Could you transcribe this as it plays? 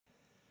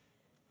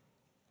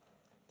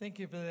Thank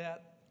you for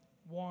that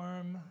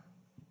warm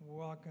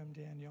welcome,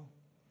 Daniel.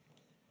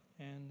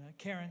 And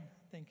Karen,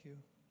 thank you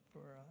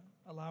for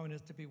allowing us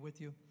to be with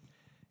you.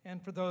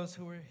 And for those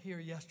who were here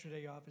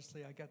yesterday,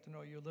 obviously, I got to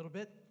know you a little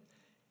bit.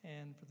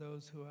 And for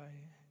those who I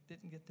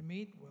didn't get to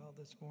meet, well,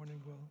 this morning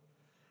we'll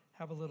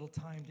have a little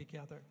time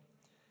together.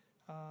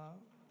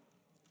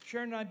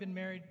 Sharon and I have been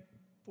married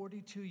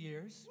 42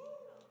 years.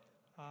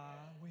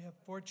 We have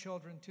 4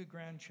 children, 2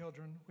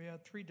 grandchildren. We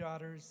have 3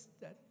 daughters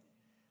that,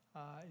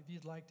 if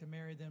you'd like to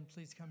marry them,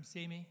 please come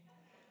see me.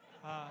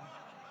 I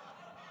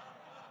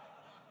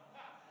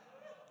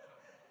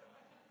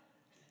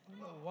don't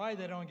know why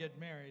they don't get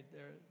married.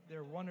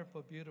 They're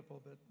wonderful,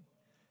 beautiful, but,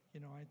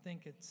 I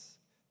think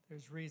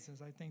there's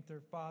reasons. I think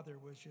their father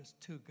was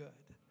just too good.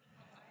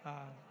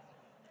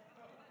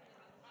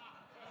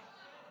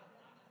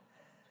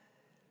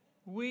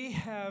 We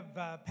have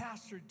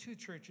pastored 2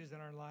 churches in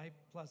our life,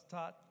 plus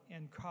taught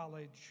in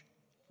college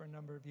for a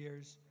number of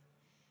years.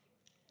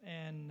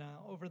 And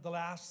over the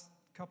last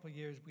couple of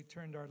years, we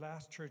turned our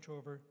last church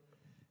over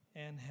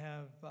and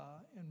have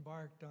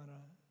embarked on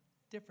a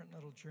different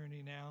little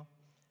journey now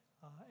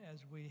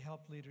as we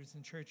help leaders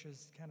in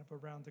churches kind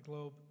of around the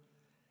globe.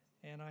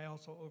 And I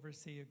also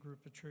oversee a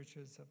group of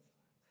churches of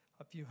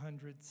a few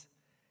hundreds.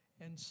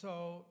 And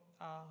so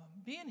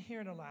being here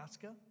in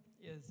Alaska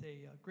is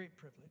a great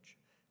privilege.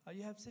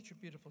 You have such a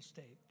beautiful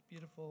state,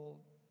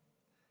 beautiful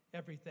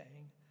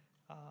everything.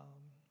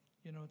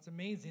 It's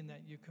amazing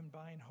that you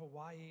combine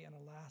Hawaii and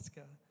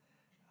Alaska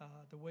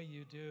the way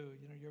you do.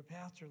 Your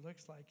pastor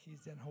looks like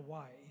he's in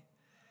Hawaii.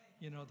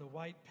 The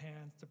white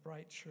pants, the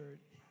bright shirt.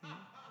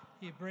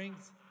 He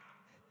brings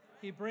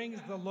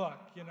the look.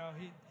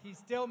 He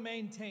still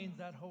maintains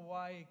that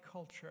Hawaii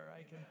culture.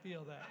 I can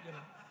feel that.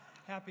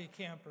 Happy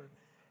camper.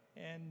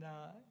 And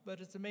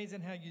but it's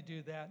amazing how you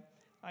do that.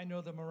 I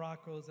know the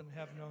Moroccos and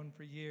have known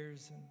for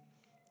years, and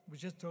was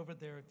just over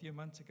there a few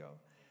months ago.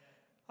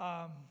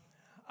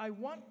 I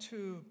want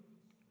to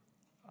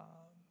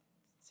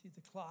see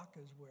the clock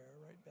is where,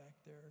 right back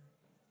there.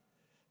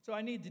 So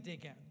I need to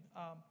dig in.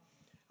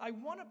 I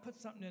want to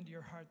put something into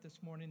your heart this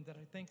morning that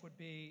I think would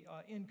be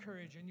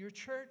encouraging. Your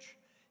church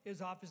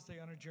is obviously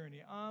on a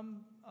journey.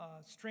 I'm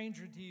a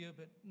stranger to you,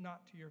 but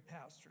not to your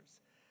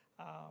pastors.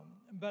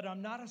 But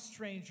I'm not a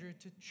stranger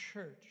to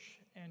church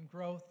and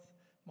growth,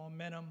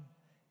 momentum,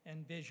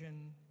 and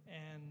vision,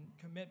 and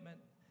commitment,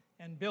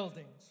 and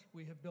buildings.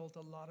 We have built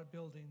a lot of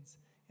buildings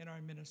in our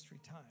ministry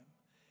time.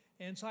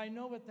 And so I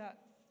know what that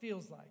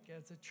feels like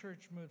as the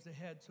church moves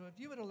ahead. So if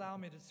you would allow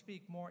me to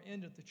speak more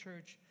into the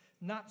church,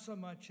 not so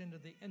much into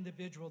the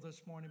individual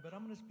this morning, but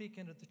I'm going to speak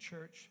into the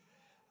church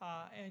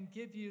and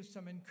give you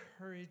some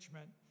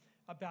encouragement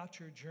about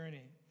your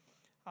journey.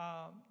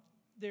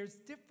 There's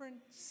different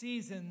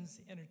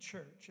seasons in a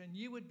church, and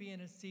you would be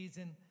in a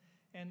season,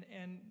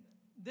 and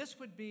this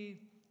would be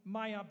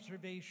my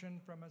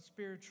observation from a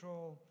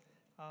spiritual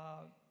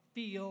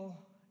feel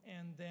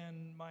and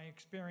then my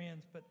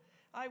experience, but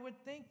I would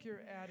think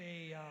you're at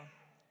a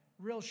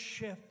real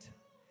shift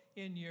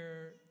in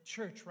your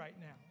church right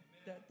now.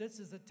 That this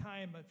is a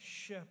time of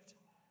shift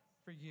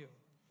for you.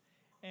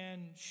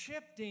 And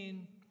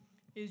shifting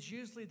is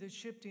usually the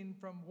shifting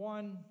from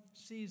one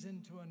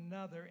season to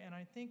another, and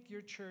I think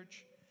your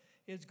church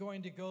is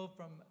going to go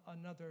from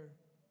another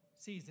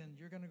season.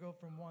 You're going to go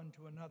from one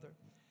to another.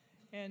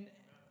 And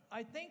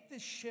I think the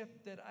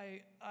shift that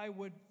I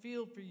would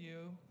feel for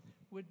you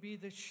would be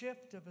the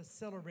shift of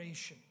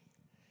acceleration.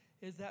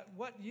 Is that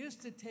what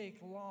used to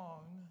take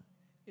long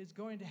is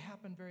going to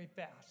happen very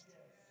fast.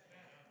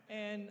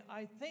 And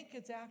I think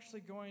it's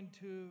actually going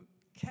to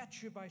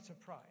catch you by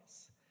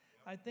surprise.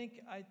 I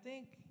think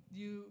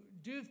you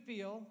do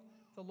feel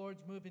the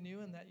Lord's moving you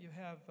and that you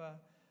have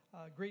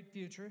a great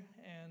future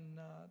and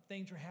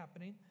things are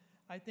happening.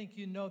 I think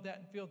you know that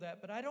and feel that,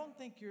 but I don't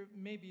think you're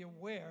maybe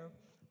aware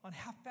on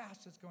how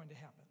fast it's going to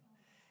happen.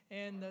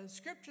 And the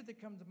scripture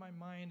that comes to my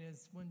mind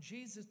is when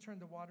Jesus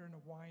turned the water into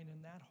wine,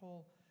 and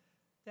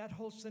that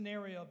whole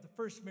scenario of the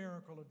first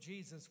miracle of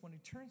Jesus, when he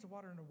turns the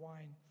water into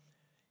wine,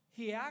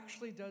 he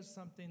actually does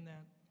something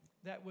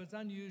that was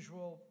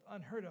unusual,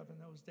 unheard of in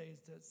those days,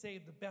 to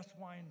save the best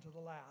wine to the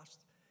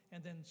last,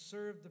 and then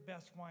serve the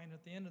best wine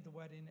at the end of the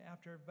wedding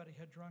after everybody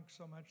had drunk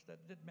so much that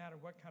it didn't matter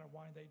what kind of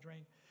wine they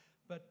drank.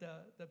 But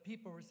the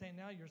people were saying,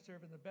 now you're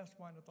serving the best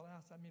wine at the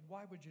last. I mean,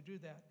 why would you do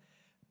that?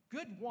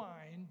 Good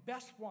wine,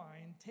 best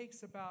wine,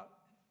 takes about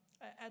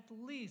at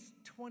least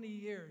 20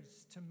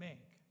 years to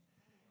make.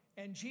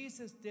 And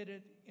Jesus did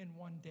it in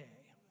one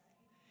day.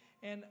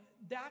 And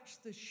that's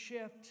the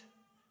shift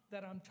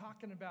that I'm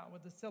talking about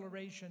with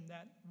acceleration,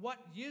 that what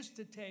used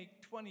to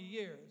take 20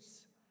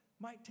 years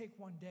might take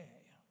one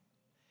day.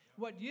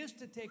 What used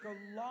to take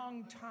a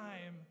long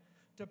time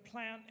to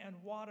plant and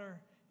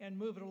water and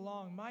move it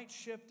along might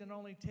shift and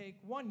only take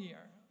 1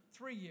 year,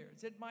 3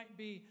 years. It might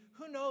be,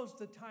 who knows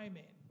the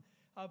timing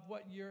of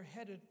what you're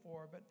headed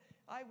for, but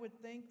I would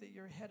think that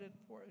you're headed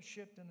for a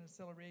shift and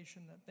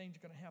acceleration, that things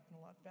are going to happen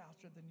a lot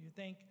faster than you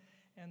think,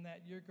 and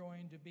that you're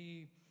going to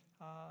be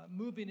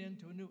moving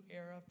into a new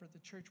era for the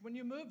church. When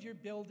you move your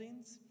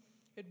buildings,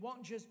 it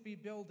won't just be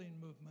building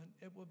movement,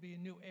 it will be a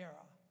new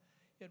era.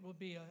 It will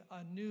be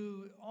a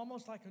new,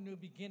 almost like a new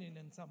beginning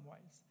in some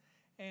ways.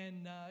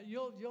 And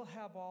you'll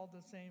have all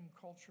the same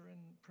culture and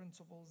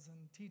principles and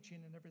teaching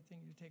and everything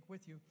you take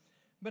with you.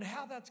 But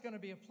how that's going to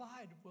be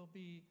applied will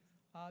be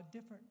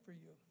different for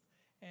you.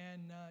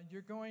 And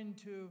you're going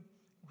to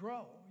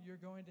grow. You're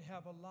going to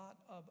have a lot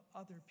of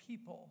other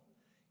people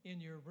in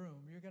your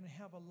room. You're going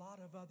to have a lot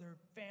of other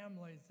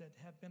families that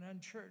have been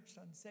unchurched,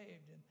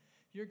 unsaved. And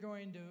you're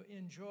going to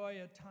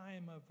enjoy a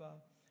time of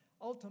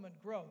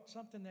ultimate growth,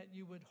 something that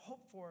you would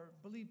hope for,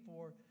 believe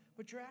for,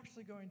 but you're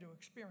actually going to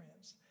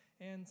experience.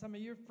 And some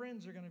of your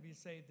friends are going to be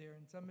saved there,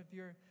 and some of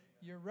your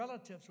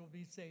relatives will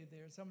be saved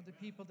there. Some of the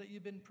people that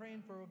you've been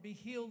praying for will be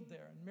healed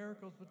there, and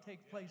miracles will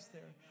take place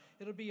there.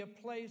 It'll be a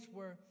place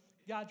where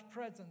God's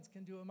presence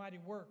can do a mighty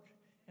work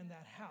in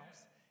that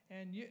house.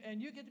 And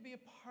you get to be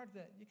a part of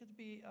that. You get to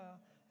be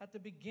at the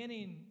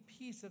beginning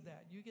piece of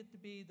that. You get to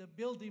be the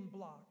building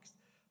blocks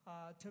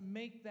to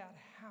make that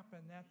happen.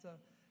 That's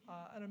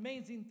an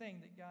amazing thing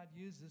that God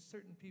uses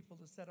certain people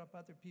to set up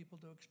other people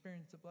to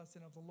experience the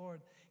blessing of the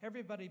Lord.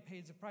 Everybody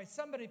pays a price.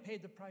 Somebody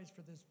paid the price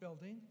for this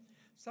building.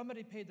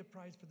 Somebody paid the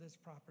price for this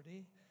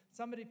property.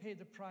 Somebody paid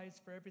the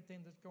price for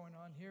everything that's going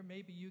on here.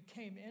 Maybe you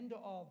came into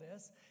all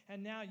this,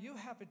 and now you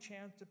have a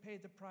chance to pay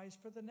the price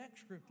for the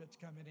next group that's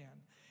coming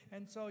in.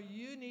 And so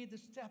you need to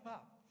step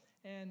up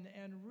and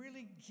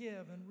really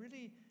give and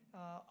really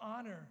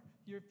honor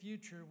your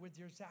future with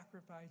your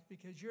sacrifice,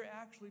 because you're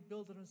actually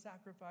building a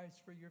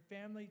sacrifice for your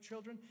family,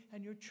 children,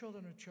 and your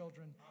children of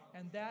children.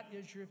 And that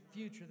is your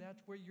future.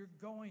 That's where you're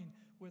going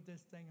with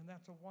this thing. And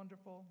that's a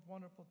wonderful,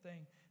 wonderful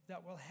thing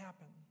that will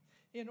happen.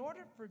 In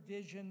order for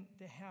vision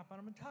to happen,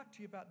 I'm going to talk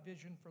to you about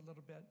vision for a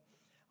little bit.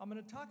 I'm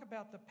going to talk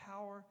about the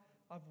power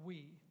of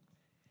we.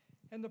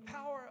 And the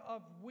power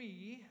of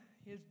we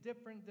is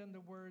different than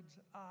the words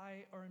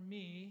I or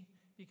me,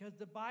 because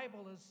the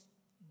Bible is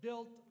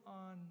built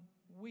on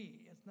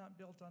we. It's not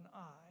built on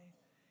I.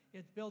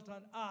 It's built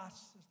on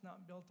us. It's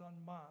not built on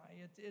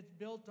my. It's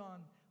built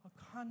on a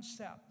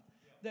concept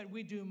that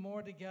we do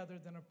more together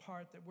than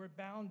apart, that we're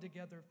bound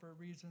together for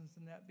reasons,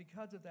 and that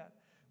because of that,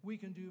 we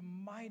can do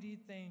mighty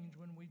things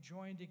when we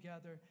join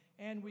together,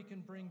 and we can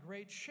bring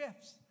great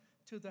shifts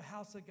to the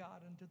house of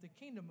God and to the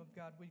kingdom of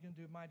God. We can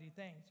do mighty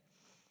things.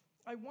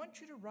 I want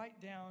you to write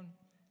down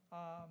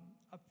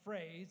a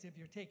phrase, if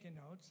you're taking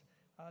notes.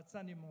 It's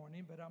Sunday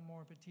morning, but I'm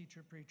more of a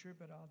teacher-preacher,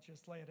 but I'll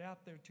just lay it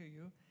out there to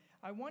you.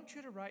 I want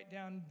you to write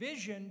down,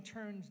 vision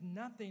turns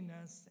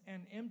nothingness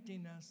and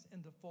emptiness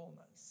into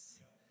fullness.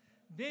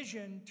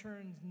 Vision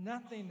turns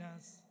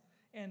nothingness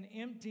and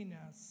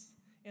emptiness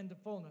into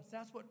fullness.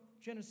 That's what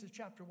Genesis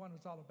chapter 1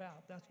 was all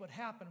about. That's what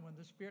happened when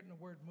the Spirit and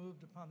the Word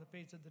moved upon the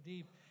face of the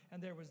deep,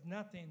 and there was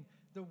nothing.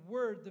 The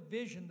Word, the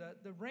vision,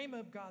 the rhema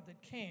of God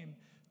that came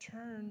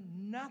turned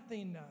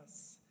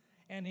nothingness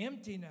and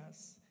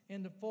emptiness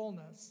into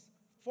fullness.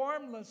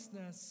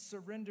 Formlessness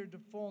surrendered to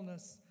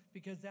fullness,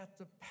 because that's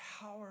the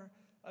power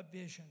of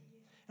vision.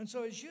 And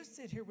so as you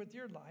sit here with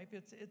your life,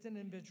 it's an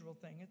individual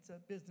thing, it's a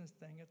business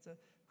thing, it's a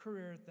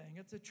career thing,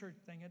 it's a church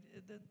thing.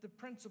 The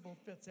principle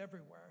fits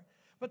everywhere.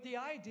 But the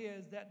idea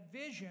is that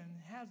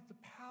vision has the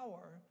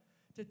power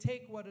to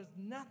take what is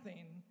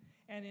nothing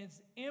and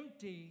is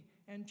empty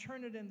and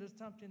turn it into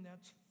something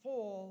that's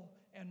full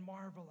and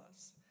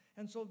marvelous.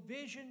 And so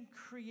vision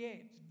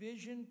creates,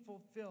 vision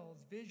fulfills,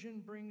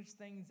 vision brings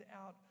things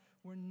out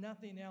where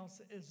nothing else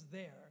is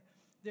there.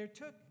 There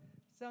took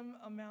some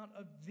amount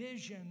of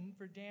vision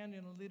for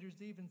Daniel and the leaders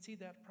to even see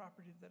that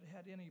property that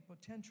had any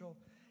potential,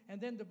 and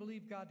then to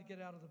believe God to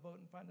get out of the boat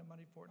and find the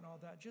money for it and all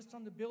that, just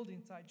on the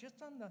building side, just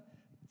on the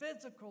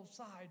physical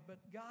side. But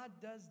God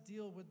does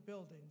deal with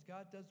buildings.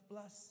 God does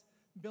bless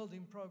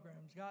building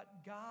programs.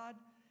 God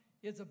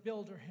is a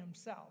builder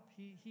himself.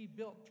 He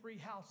built 3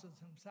 houses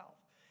himself.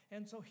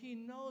 And so he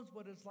knows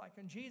what it's like.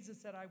 And Jesus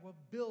said, I will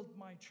build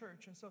my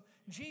church. And so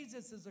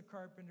Jesus is a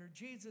carpenter.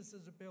 Jesus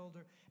is a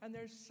builder. And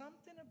there's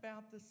something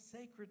about the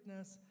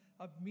sacredness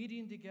of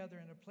meeting together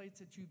in a place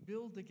that you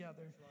build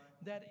together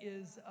that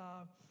is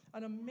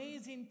an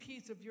amazing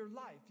piece of your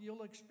life.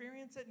 You'll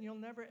experience it, and you'll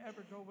never,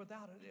 ever go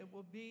without it. It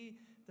will be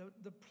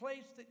the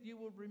place that you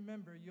will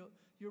remember.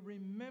 You'll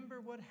remember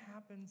what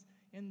happens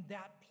in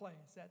that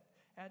place,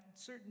 at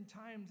certain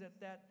times, at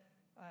that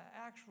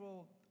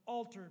actual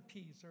altar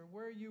piece, or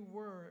where you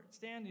were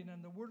standing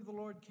and the word of the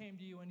Lord came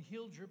to you and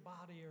healed your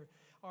body,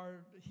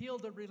 or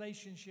healed a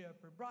relationship,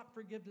 or brought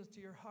forgiveness to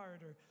your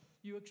heart, or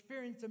you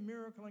experienced a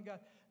miracle in God.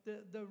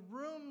 The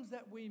rooms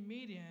that we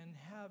meet in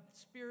have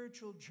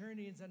spiritual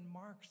journeys and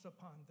marks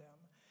upon them.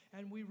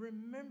 And we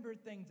remember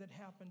things that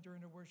happened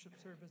during a worship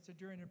service, or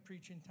during a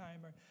preaching time,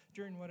 or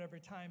during whatever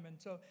time.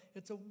 And so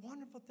it's a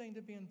wonderful thing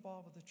to be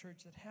involved with a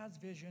church that has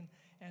vision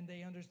and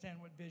they understand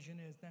what vision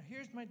is. Now,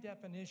 here's my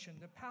definition.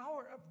 The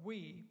power of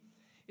we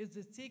is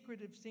the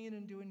secret of seeing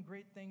and doing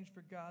great things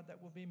for God that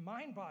will be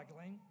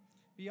mind-boggling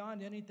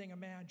beyond anything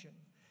imagined.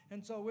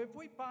 And so if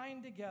we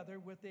bind together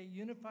with a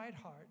unified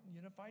heart,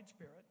 unified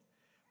spirit,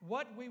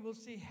 what we will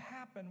see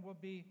happen will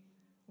be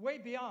way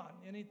beyond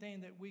anything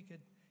that we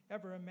could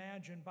ever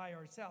imagine by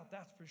ourselves,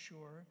 that's for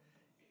sure.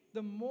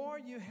 The more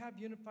you have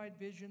unified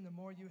vision, the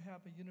more you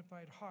have a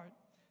unified heart,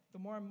 the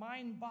more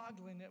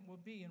mind-boggling it will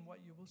be in what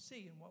you will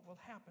see and what will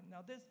happen. Now,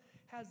 this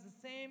has the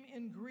same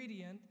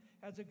ingredient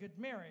as a good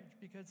marriage,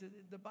 because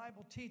the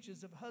Bible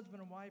teaches if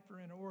husband and wife are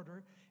in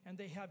order and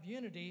they have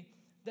unity,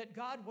 that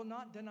God will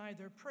not deny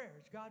their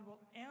prayers. God will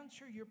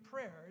answer your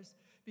prayers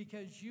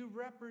because you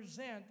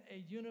represent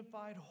a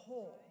unified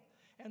whole.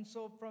 And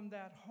so from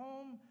that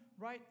home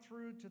right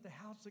through to the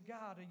house of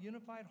God, a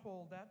unified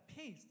whole, that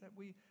peace that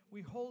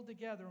we hold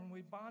together and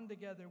we bond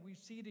together, we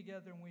see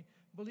together and we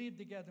believe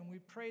together and we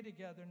pray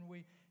together and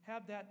we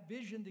have that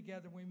vision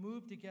together, we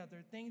move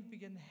together, things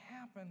begin to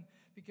happen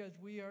because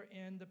we are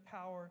in the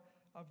power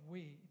of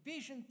we.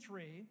 Ephesians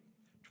 3,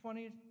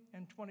 20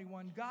 and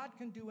 21, God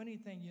can do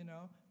anything, you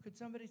know. Could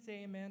somebody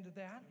say amen to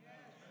that?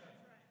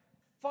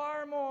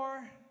 Far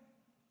more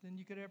than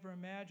you could ever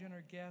imagine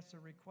or guess or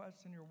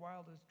request in your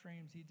wildest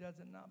dreams. He does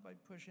it not by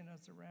pushing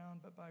us around,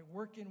 but by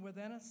working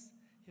within us,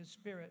 his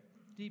Spirit,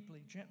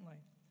 deeply, gently.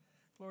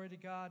 Glory to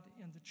God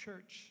in the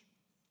church.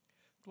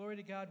 Glory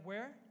to God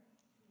where?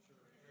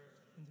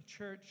 In the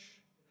church.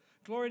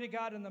 Glory to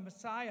God in the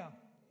Messiah,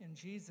 in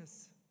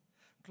Jesus.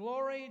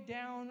 Glory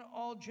down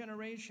all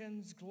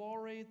generations,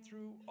 glory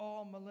through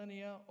all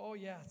millennia. Oh,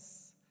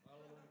 yes.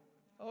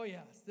 Oh,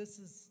 yes. This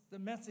is the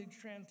Message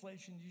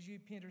translation,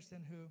 Eugene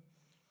Peterson, who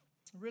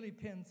really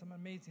penned some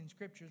amazing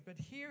scriptures. But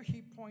here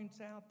he points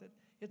out that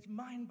it's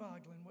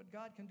mind-boggling. What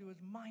God can do is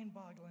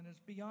mind-boggling. It's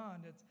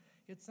beyond.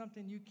 It's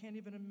something you can't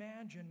even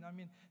imagine. I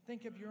mean,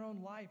 think of your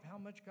own life, how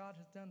much God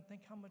has done.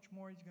 Think how much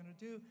more he's going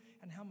to do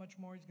and how much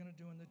more he's going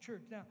to do in the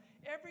church. Now,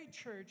 every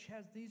church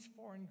has these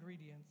four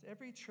ingredients.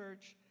 Every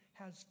church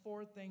has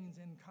four things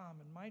in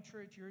common. My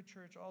church, your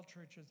church, all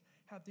churches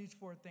have these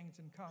four things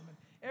in common.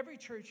 Every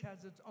church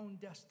has its own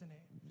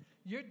destiny.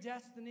 Your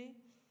destiny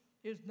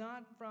is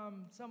not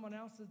from someone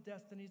else's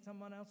destiny,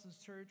 someone else's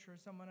church, or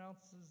someone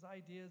else's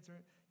ideas,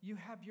 or you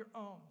have your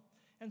own.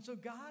 And so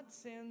God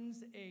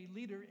sends a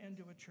leader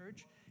into a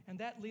church, and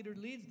that leader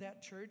leads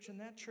that church, and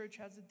that church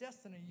has a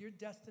destiny. Your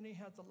destiny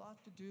has a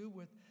lot to do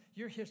with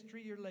your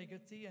history, your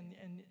legacy,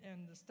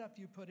 and the stuff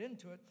you put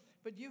into it,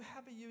 but you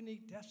have a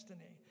unique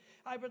destiny.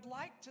 I would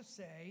like to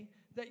say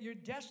that your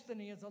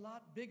destiny is a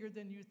lot bigger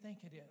than you think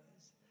it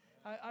is.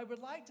 I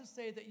would like to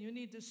say that you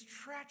need to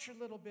stretch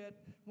a little bit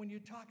when you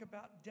talk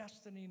about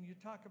destiny and you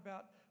talk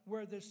about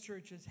where this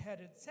church is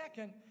headed.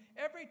 Second,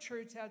 every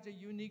church has a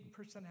unique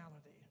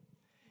personality.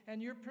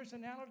 And your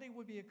personality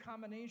will be a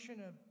combination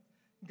of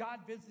God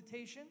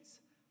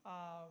visitations,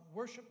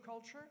 worship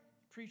culture,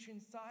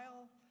 preaching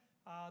style,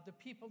 the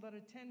people that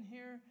attend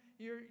here.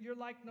 You're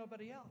like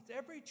nobody else.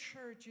 Every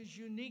church is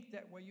unique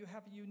that way. You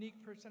have a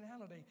unique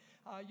personality.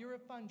 You're a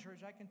fun church.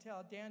 I can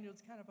tell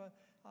Daniel's kind of a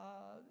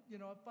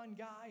fun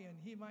guy, and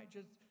he might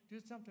just do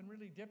something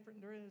really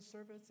different during his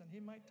service, and he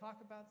might talk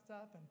about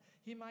stuff, and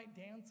he might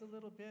dance a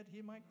little bit.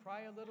 He might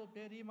cry a little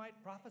bit. He might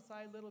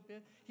prophesy a little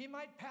bit. He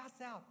might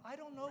pass out. I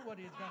don't know what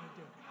he's going to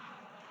do.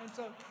 And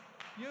so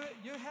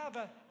you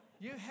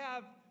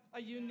have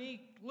a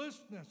unique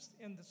looseness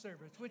in the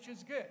service, which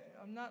is good.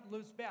 I'm not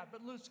loose bad,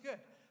 but loose good.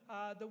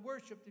 The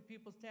worship, the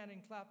people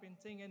standing, clapping,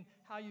 singing,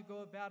 how you go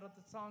about it,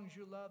 the songs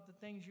you love, the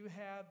things you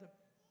have, the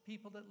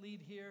people that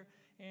lead here,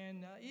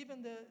 and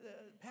even the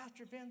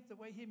Pastor Vince, the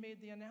way he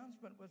made the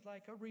announcement was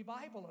like a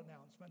revival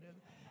announcement.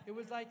 It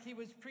was like he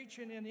was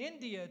preaching in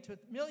India to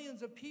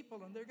millions of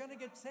people, and they're going to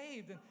get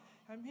saved.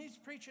 And he's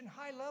preaching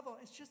high level.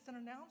 It's just an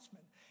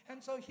announcement.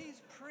 And so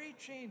he's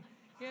preaching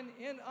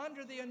in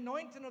under the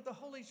anointing of the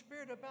Holy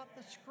Spirit about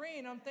the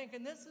screen. I'm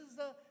thinking this is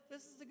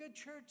a good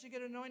church to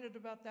get anointed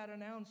about that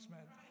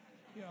announcement.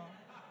 You know,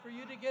 for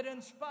you to get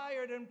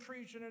inspired and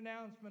preach an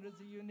announcement is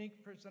a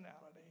unique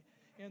personality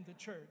in the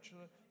church.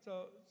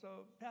 So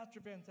Pastor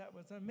Vince, that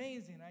was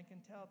amazing. I can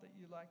tell that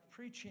you like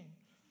preaching.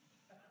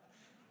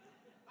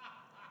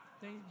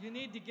 You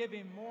need to give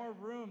him more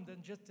room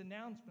than just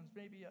announcements.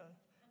 Maybe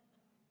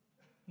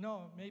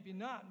maybe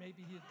not.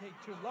 Maybe he'd take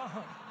too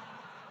long.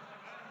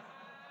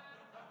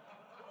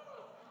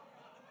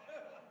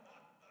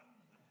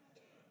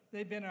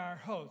 They've been our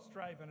host,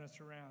 driving us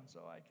around, so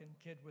I can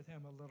kid with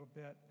him a little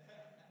bit.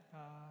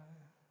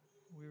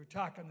 We were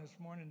talking this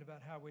morning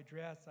about how we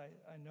dress.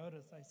 I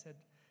noticed, I said,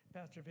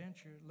 Pastor Vince,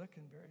 you're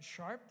looking very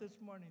sharp this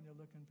morning. You're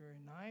looking very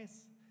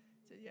nice.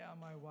 He said, yeah,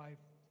 my wife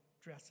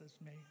dresses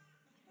me.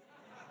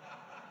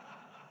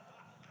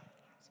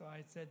 So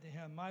I said to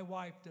him, my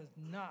wife does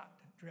not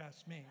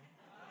dress me.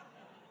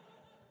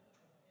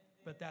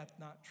 But that's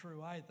not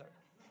true either.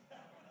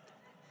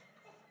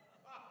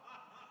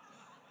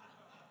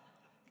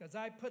 Because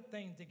I put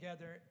things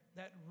together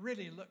that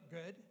really look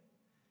good,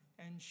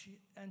 and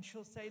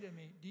she'll say to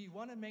me, do you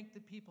want to make the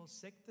people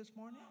sick this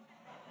morning?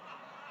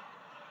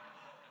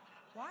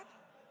 What?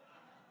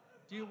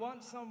 Do you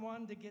want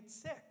someone to get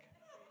sick?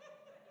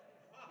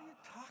 What are you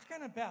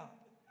talking about?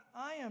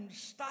 I am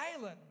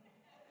styling.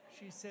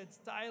 She said,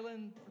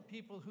 styling for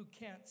people who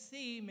can't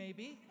see,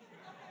 maybe.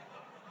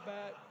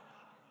 But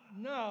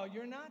no,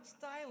 you're not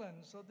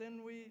styling. So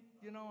then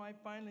I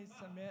finally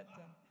submit.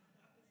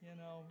 you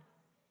know.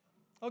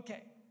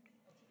 Okay,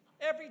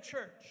 every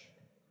church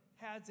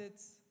has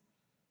its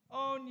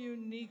own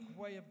unique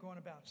way of going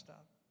about stuff.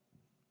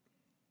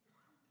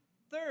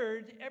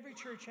 Third, every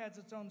church has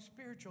its own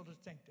spiritual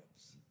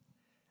distinctives.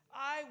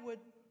 I would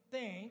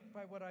think,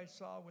 by what I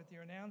saw with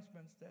your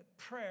announcements, that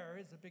prayer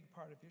is a big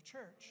part of your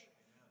church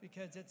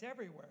because it's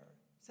everywhere.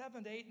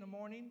 7 to 8 in the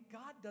morning,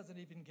 God doesn't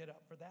even get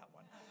up for that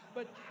one.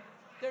 But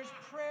there's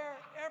prayer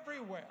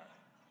everywhere.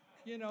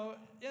 You know,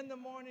 in the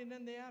morning,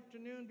 in the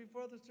afternoon,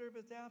 before the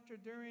service, after,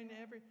 during,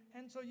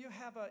 and so you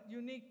have a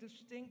unique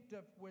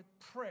distinctive with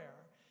prayer.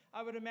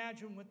 I would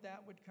imagine with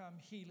that would come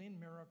healing,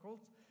 miracles.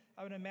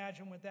 I would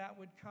imagine with that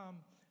would come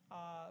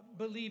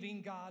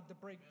believing God to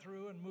break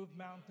through and move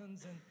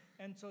mountains.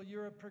 And so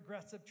you're a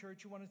progressive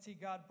church. You want to see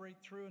God break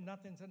through and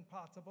nothing's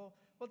impossible.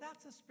 Well,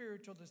 that's a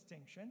spiritual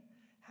distinction.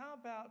 How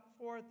about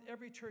fourth,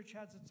 every church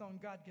has its own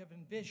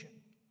God-given vision.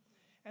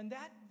 And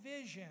that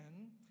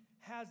vision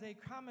has a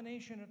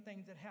combination of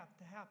things that have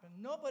to happen.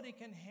 Nobody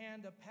can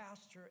hand a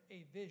pastor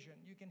a vision.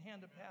 You can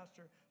hand a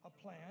pastor a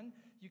plan.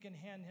 You can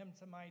hand him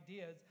some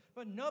ideas.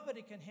 But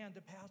nobody can hand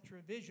a pastor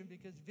a vision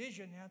because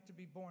vision has to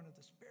be born of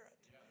the Spirit.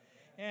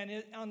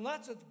 And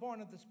unless it's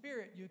born of the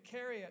Spirit, you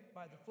carry it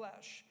by the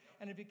flesh.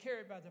 And if you carry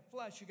it by the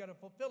flesh, you got to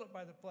fulfill it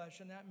by the flesh,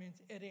 and that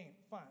means it ain't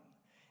fun.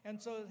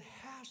 And so it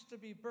has to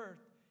be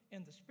birthed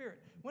in the Spirit.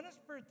 When it's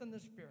birthed in the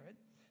Spirit,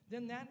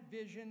 then that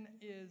vision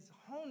is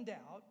honed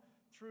out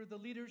through the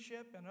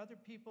leadership and other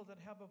people that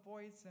have a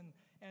voice,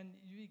 and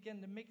you begin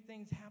to make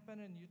things happen,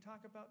 and you talk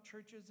about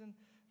churches and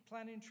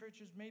planting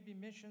churches, maybe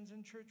missions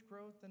and church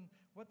growth, and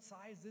what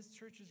size this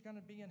church is going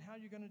to be, and how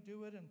you're going to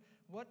do it, and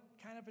what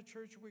kind of a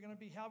church are we going to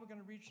be, how we're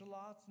going to reach the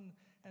lost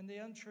and the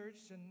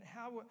unchurched, and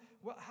how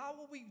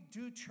will we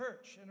do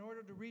church in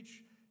order to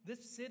reach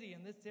this city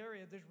and this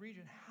area, this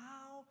region?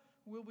 How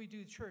will we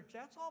do church?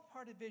 That's all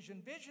part of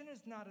vision. Vision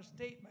is not a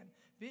statement.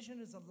 Vision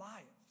is a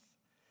life.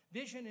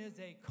 Vision is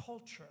a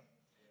culture.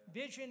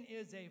 Vision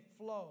is a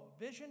flow.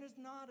 Vision is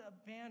not a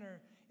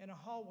banner in a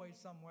hallway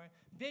somewhere.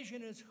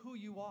 Vision is who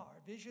you are.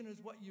 Vision is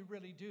what you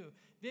really do.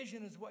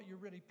 Vision is what you're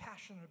really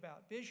passionate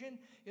about. Vision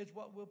is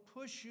what will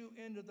push you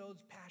into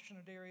those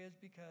passionate areas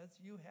because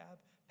you have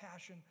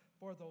passion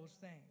for those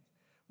things.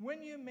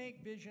 When you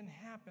make vision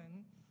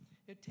happen,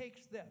 it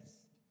takes this.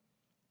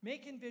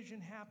 Making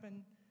vision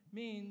happen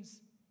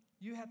means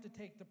you have to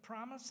take the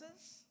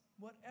promises,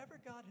 whatever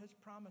God has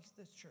promised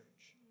this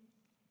church.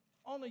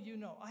 Only you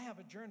know. I have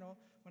a journal.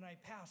 When I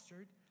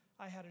pastored,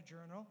 I had a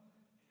journal.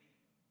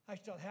 I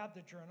still have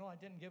the journal. I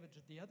didn't give it to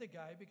the other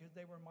guy because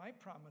they were my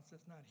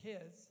promises, not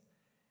his.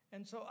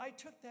 And so I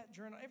took that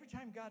journal. Every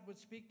time God would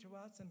speak to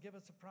us and give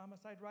us a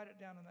promise, I'd write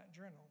it down in that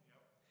journal.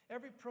 Yep.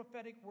 Every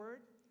prophetic word,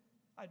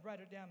 I'd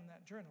write it down in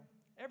that journal.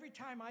 Every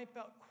time I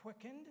felt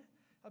quickened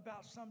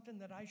about something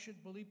that I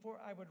should believe for,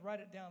 I would write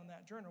it down in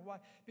that journal. Why?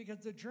 Because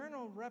the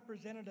journal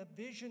represented a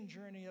vision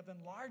journey of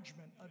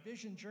enlargement, a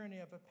vision journey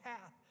of a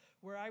path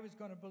where I was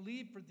going to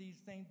believe for these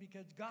things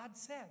because God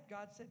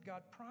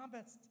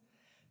promised.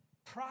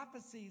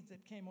 Prophecies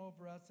that came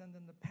over us, and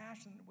then the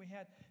passion that we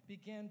had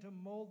began to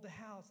mold the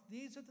house.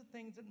 These are the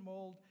things that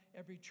mold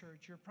every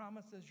church. Your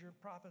promises, your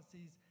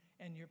prophecies,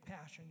 and your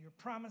passion. Your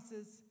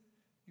promises,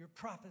 your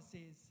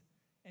prophecies,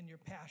 and your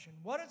passion.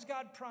 What has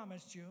God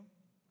promised you?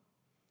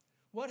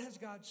 What has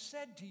God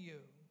said to you?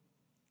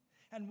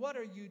 And what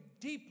are you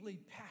deeply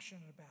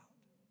passionate about?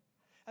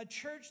 A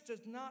church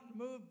does not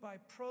move by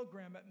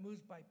program, it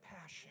moves by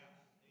passion.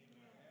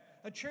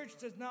 A church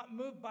does not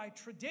move by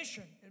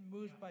tradition, it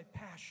moves by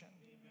passion.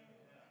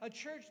 A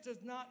church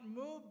does not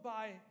move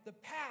by the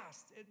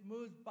past, it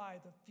moves by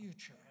the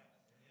future.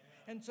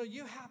 And so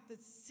you have to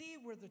see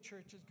where the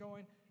church is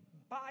going,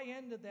 buy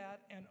into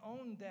that, and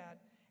own that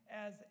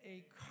as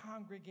a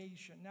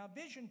congregation. Now,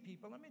 vision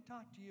people, let me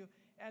talk to you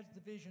as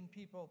the vision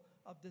people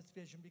of this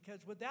vision,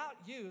 because without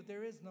you,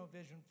 there is no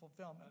vision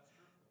fulfillment.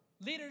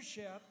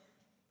 Leadership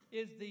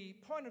is the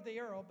point of the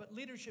arrow, but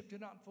leadership do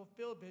not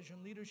fulfill vision.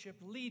 Leadership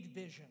lead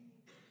vision.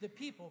 The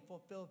people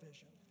fulfill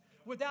vision.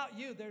 Without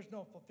you, there's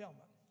no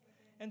fulfillment.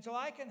 And so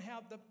I can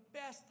have the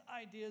best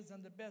ideas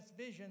and the best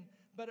vision,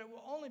 but it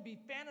will only be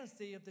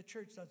fantasy if the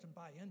church doesn't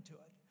buy into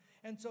it.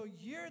 And so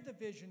you're the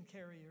vision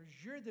carriers,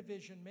 you're the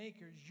vision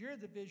makers, you're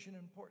the vision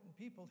important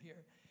people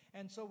here.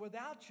 And so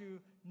without you,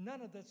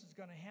 none of this is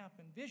going to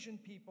happen. Vision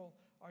people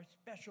are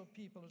special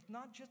people. It's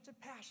not just a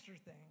pastor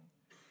thing.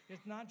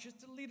 It's not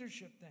just a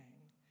leadership thing.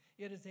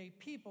 It is a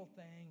people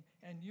thing,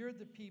 and you're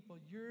the people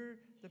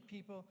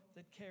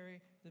that carry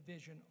the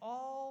vision.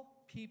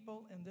 All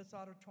people in this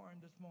auditorium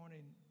this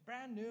morning,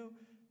 brand new,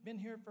 been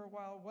here for a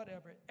while,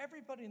 whatever.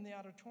 Everybody in the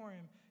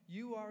auditorium,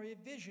 you are a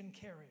vision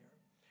carrier.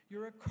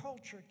 You're a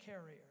culture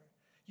carrier.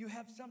 You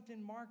have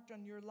something marked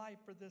on your life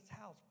for this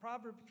house.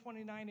 Proverbs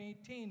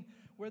 29:18,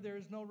 where there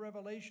is no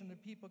revelation, the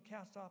people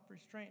cast off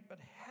restraint, but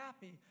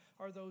happy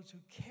are those who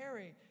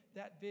carry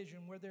that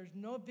vision. Where there's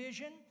no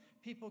vision,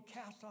 people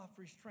cast off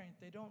restraint.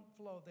 They don't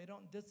flow. They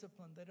don't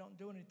discipline. They don't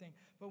do anything.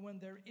 But when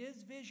there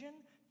is vision,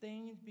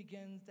 things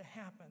begin to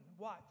happen.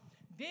 Why?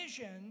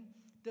 Vision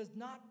does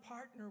not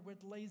partner with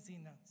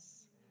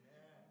laziness.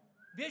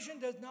 Vision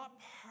does not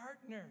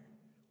partner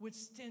with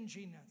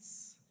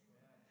stinginess.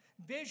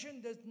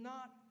 Vision does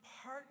not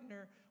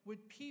partner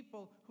with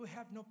people who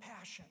have no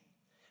passion.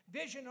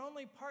 Vision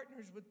only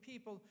partners with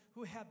people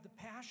who have the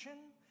passion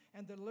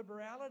and the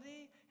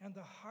liberality and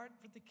the heart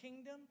for the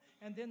kingdom.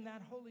 And then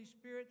that Holy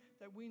Spirit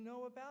that we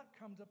know about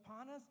comes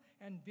upon us,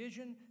 and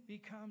vision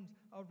becomes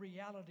a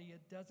reality.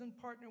 It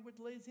doesn't partner with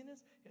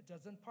laziness. It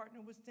doesn't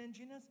partner with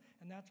stinginess.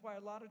 And that's why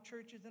a lot of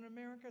churches in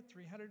America,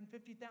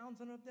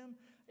 350,000 of them,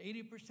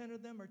 80%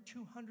 of them are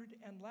 200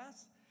 and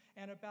less.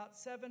 And about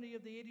 70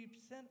 of the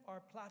 80%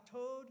 are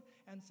plateaued,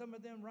 and some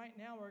of them right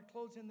now are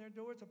closing their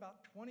doors. About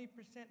 20%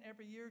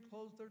 every year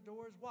close their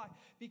doors. Why?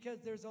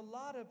 Because there's a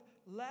lot of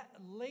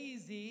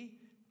lazy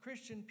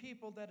Christian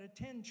people that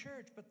attend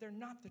church, but they're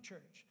not the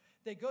church.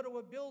 They go to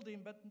a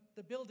building, but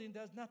the building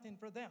does nothing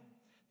for them.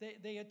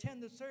 They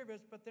attend the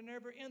service, but they're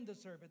never in the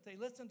service. They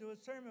listen to a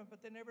sermon,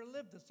 but they never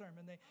live the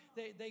sermon.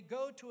 They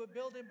go to a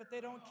building, but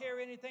they don't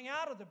carry anything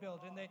out of the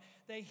building.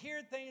 They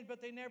hear things,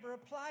 but they never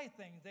apply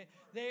things.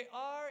 They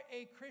are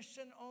a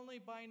Christian only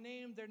by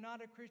name. They're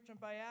not a Christian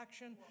by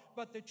action.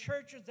 But the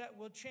churches that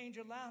will change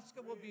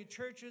Alaska will be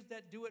churches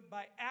that do it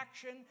by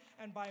action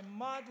and by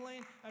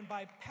modeling and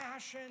by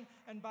passion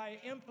and by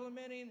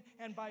implementing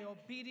and by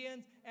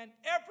obedience. And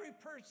every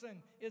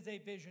person is a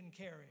vision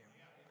carrier.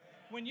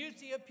 When you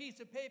see a piece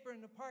of paper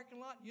in the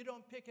parking lot, you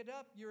don't pick it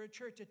up, you're a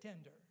church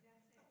attender.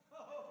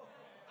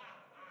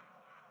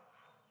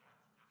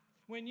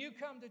 When you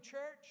come to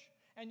church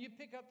and you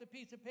pick up the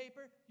piece of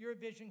paper, you're a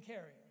vision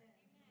carrier.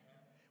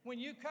 When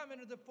you come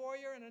into the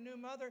foyer and a new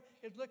mother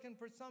is looking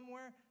for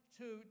somewhere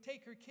to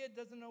take her kid,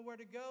 doesn't know where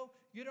to go,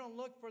 you don't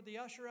look for the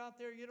usher out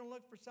there. You don't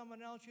look for someone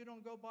else. You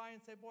don't go by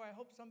and say, boy, I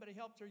hope somebody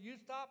helps her. You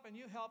stop and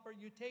you help her.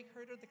 You take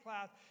her to the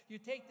class. You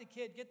take the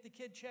kid, get the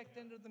kid checked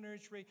into the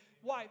nursery.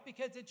 Why?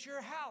 Because it's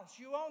your house.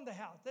 You own the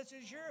house. This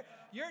is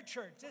your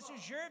church. This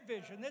is your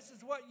vision. This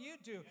is what you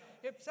do.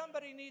 If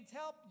somebody needs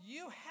help,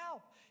 you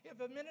help. If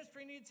a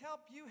ministry needs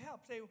help, you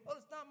help. Say, well,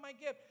 it's not my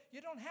gift.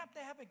 You don't have to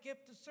have a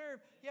gift to serve.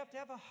 You have to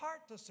have a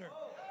heart to serve.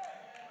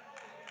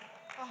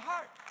 A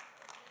heart.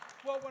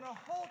 Well, when a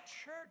whole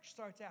church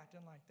starts acting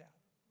like that,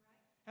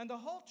 and the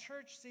whole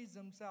church sees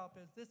themselves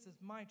as, this is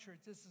my church,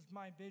 this is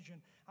my vision,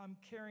 I'm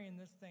carrying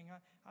this thing,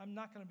 I'm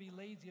not going to be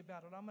lazy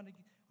about it, I'm going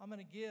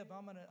to give,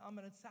 I'm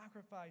going to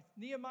sacrifice.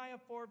 Nehemiah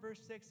 4 verse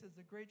 6 is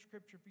a great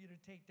scripture for you to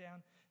take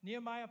down.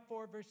 Nehemiah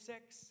 4 verse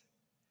 6.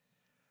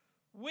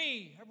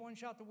 We, everyone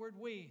shout the word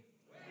we.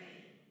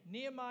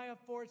 Nehemiah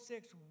 4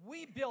 6,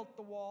 we built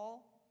the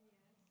wall.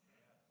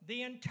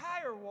 The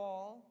entire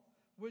wall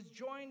was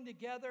joined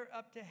together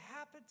up to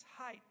half its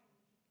height.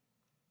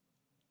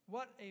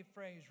 What a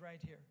phrase right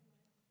here.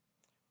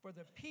 For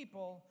the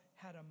people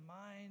had a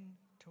mind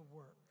to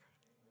work.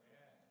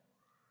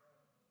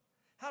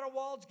 How do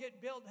walls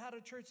get built? How do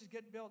churches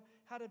get built?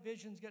 How do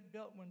visions get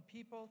built? When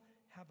people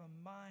have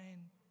a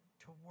mind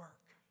to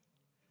work.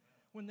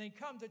 When they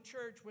come to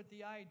church with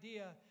the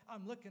idea,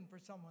 I'm looking for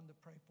someone to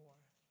pray for.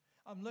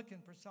 I'm looking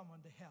for someone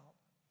to help.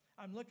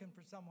 I'm looking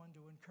for someone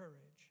to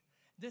encourage.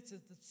 This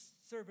is the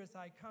service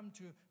I come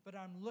to, but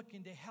I'm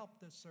looking to help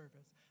this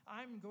service.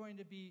 I'm going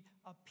to be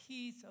a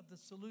piece of the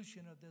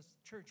solution of this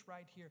church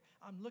right here.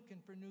 I'm looking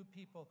for new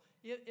people.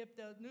 If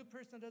the new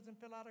person doesn't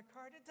fill out a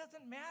card, it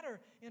doesn't matter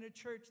in a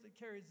church that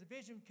carries the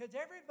vision, because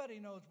everybody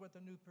knows what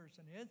the new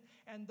person is.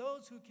 And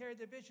those who carry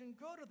the vision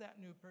go to that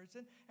new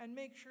person and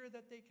make sure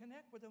that they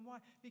connect with them. Why?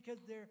 Because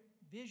they're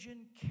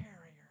vision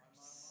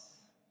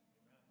carriers.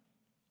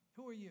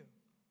 Who are you?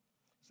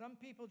 Some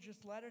people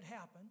just let it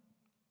happen.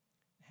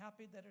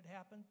 Happy that it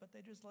happened, but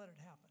they just let it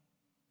happen.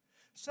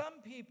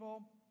 Some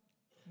people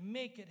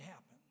make it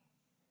happen.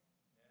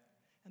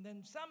 And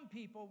then some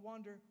people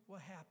wonder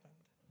what happened.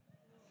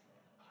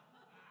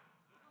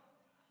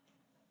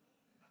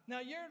 Now,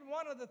 you're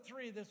one of the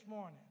three this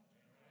morning.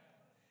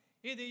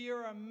 Either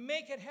you're a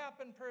make it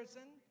happen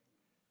person,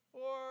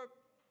 or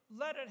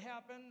let it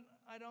happen,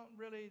 I don't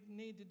really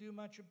need to do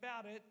much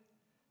about it,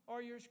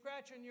 or you're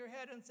scratching your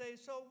head and say,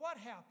 so what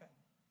happened?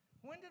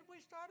 When did we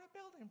start a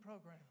building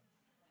program?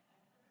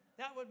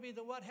 That would be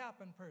the what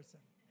happened person.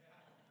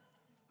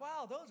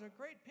 Wow, those are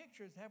great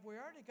pictures. Have we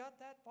already got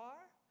that far?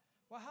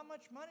 Well, how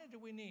much money do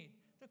we need?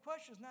 The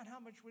question is not how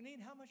much we need,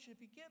 how much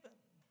should be given?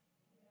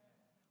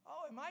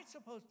 Oh, am I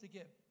supposed to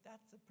give?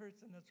 That's the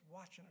person that's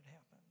watching it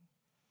happen.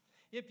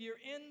 If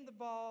you're in the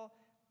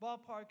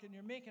ballpark and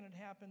you're making it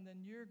happen,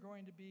 then you're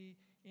going to be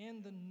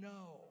in the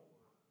know.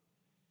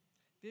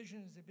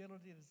 Vision is the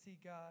ability to see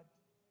God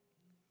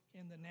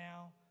in the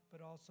now, but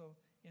also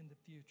in the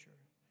future.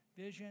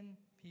 Vision,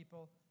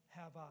 people,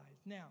 have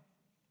eyes. Now,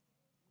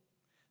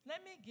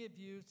 let me give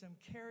you some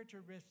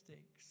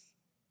characteristics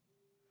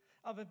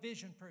of a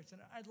vision person.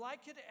 I'd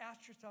like you to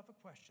ask yourself a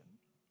question.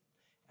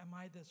 Am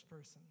I this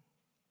person?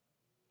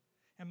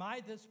 Am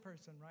I this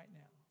person right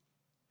now?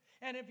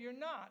 And if you're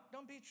not,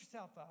 don't beat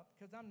yourself up,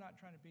 because I'm not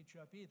trying to beat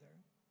you up either.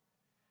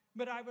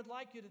 But I would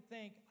like you to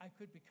think, I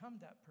could become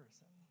that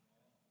person.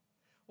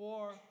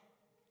 Or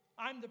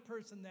I'm the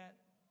person that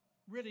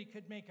really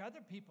could make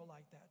other people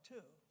like that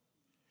too.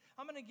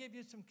 I'm going to give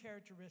you some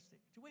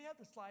characteristics. Do we have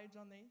the slides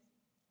on these?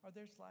 Are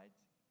there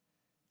slides?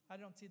 I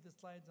don't see the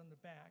slides on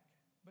the back,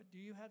 but do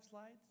you have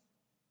slides?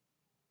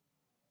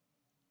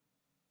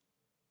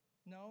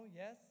 No?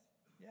 Yes?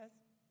 Yes?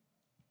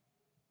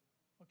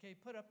 Okay,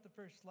 put up the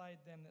first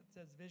slide then that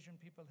says vision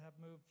people have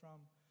moved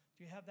from.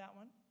 Do you have that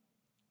one?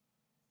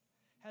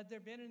 Has there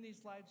been any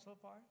slides so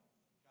far?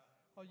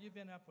 Oh, you've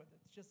been up with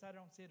it. It's just I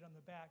don't see it on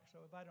the back,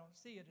 so if I don't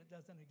see it, it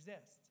doesn't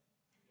exist.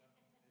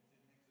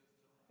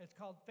 It's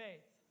called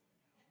faith.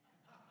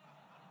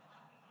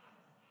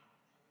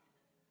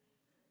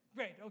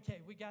 Great,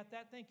 okay, we got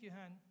that. Thank you,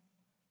 hon.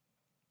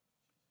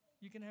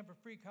 You can have a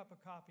free cup of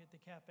coffee at the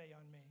cafe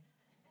on me.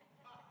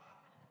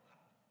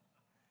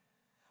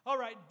 All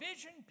right,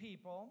 vision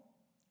people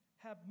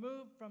have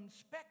moved from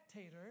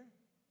spectator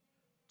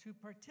to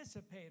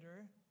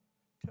participator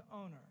to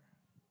owner.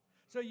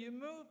 So you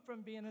move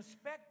from being a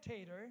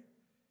spectator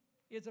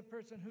is a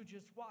person who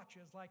just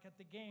watches, like at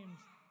the games,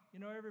 you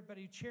know,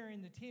 everybody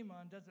cheering the team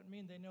on doesn't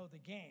mean they know the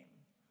game.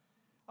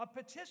 A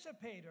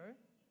participator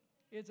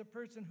is a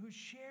person who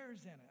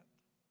shares in it.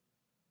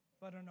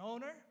 But an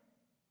owner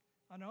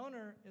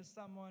is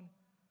someone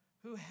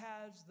who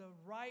has the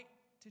right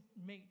to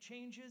make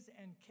changes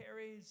and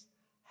carries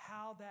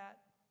how that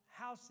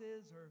house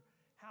is or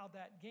how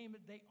that game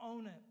is. They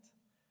own it.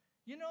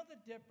 You know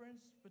the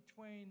difference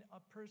between a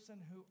person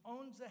who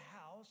owns a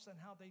house and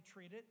how they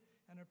treat it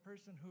and a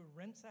person who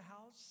rents a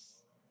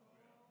house?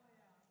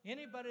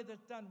 Anybody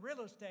that's done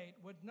real estate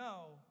would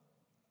know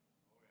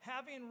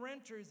having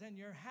renters in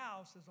your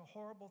house is a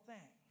horrible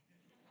thing.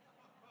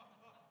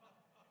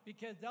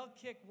 Because they'll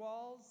kick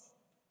walls,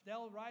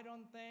 they'll write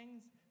on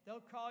things,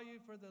 they'll call you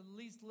for the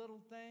least little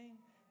thing.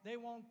 They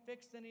won't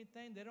fix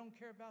anything. They don't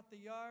care about the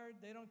yard.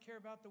 They don't care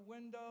about the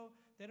window.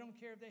 They don't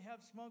care if they have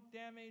smoke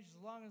damage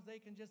as long as they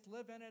can just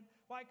live in it.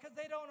 Why? Because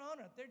they don't own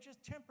it. They're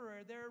just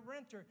temporary. They're a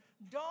renter.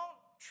 Don't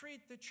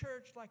treat the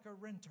church like a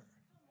renter.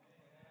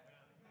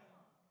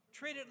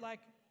 Treat it like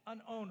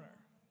an owner.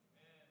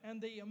 And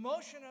the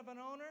emotion of an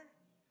owner,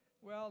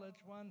 well,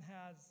 it's one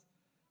has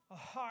a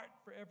heart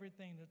for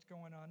everything that's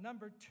going on.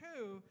 Number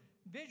two,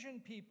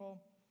 vision people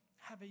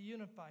have a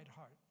unified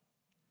heart.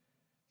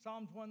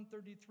 Psalms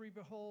 133,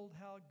 behold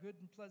how good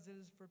and pleasant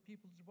it is for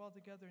people to dwell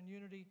together in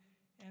unity,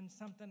 and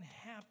something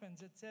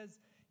happens. It says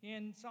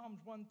in Psalms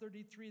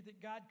 133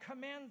 that God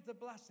commands the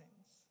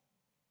blessings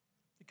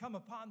to come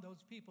upon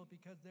those people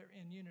because they're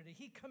in unity.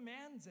 He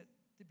commands it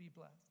to be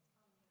blessed.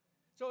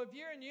 So if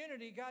you're in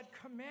unity, God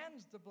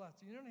commands the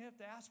blessing. You don't have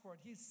to ask for it.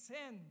 He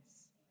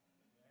sends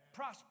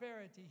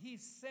prosperity. He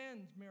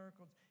sends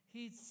miracles.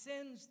 He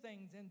sends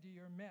things into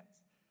your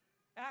midst.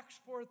 Acts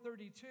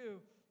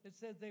 4:32, it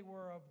says they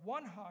were of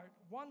one heart,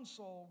 one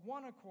soul,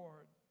 one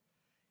accord,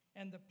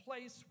 and the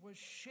place was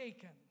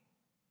shaken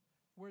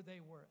where they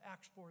were.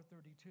 Acts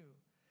 4:32.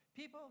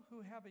 People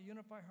who have a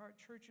unified heart,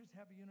 churches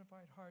have a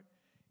unified heart,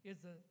 is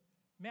the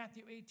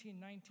Matthew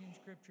 18:19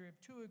 scripture. If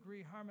two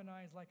agree,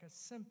 harmonize like a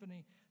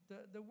symphony.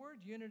 The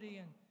word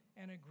unity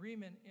and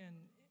agreement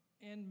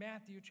in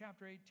Matthew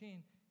chapter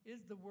 18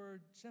 is the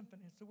word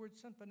symphony. It's the word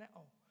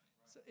symphoneo.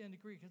 In the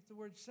Greek, it's the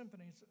word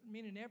symphony,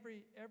 meaning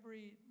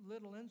every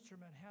little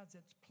instrument has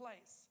its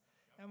place.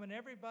 And when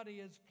everybody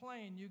is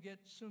playing, you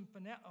get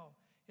symphoneo.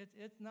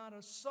 It's not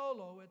a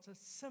solo, it's a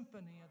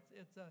symphony.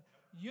 It's a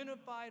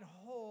unified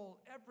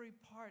whole. Every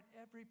part,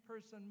 every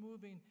person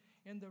moving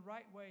in the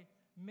right way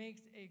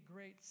makes a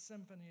great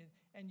symphony.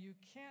 And you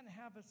can't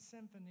have a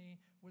symphony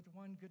with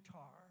one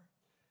guitar.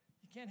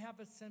 You can't have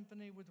a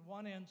symphony with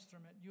one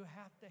instrument. You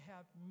have to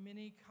have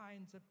many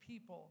kinds of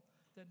people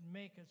that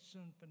make a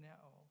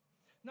symphoneo.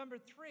 Number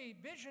three,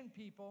 vision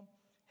people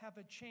have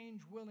a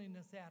change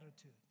willingness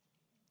attitude.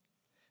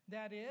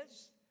 That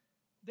is,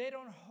 they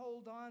don't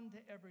hold on to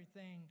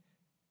everything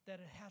that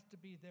it has to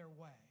be their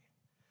way.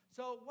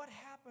 So what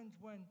happens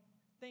when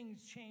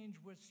things change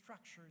with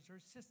structures or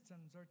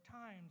systems or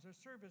times or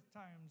service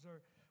times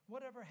or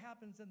whatever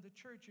happens in the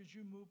church as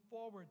you move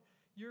forward?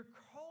 Your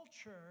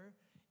culture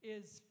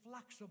is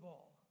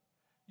flexible.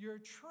 Your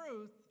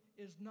truth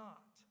is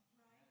not.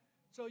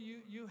 So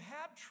you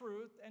have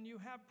truth and you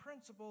have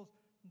principles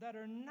that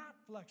are not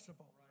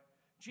flexible.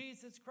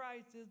 Jesus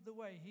Christ is the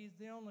way. He's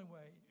the only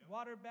way.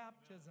 Water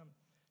baptism,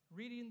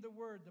 reading the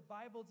Word, the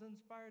Bible's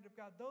inspired of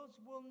God. Those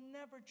will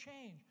never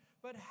change.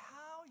 But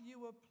how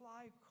you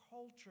apply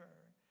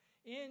culture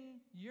in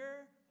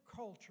your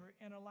culture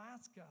in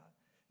Alaska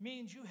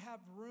means you have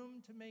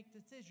room to make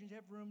decisions. You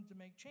have room to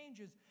make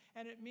changes.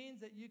 And it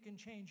means that you can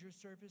change your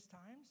service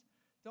times.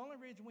 The only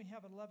reason we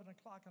have 11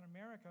 o'clock in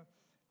America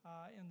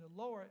in the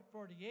lower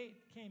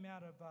 48 came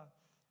out of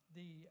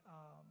the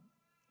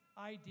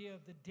idea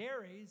of the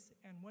dairies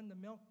and when to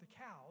milk the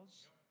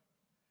cows.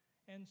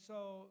 And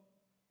so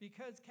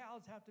because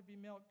cows have to be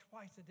milked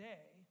twice a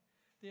day,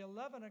 the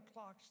 11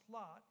 o'clock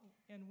slot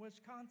in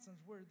Wisconsin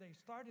is where they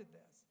started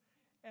this.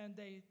 And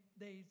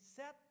they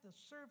set the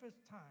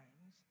service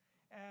times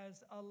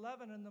as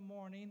 11 in the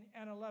morning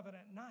and 11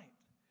 at night.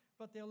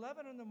 But the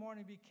 11 in the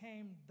morning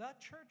became the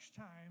church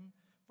time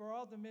for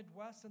all the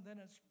Midwest, and then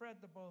it spread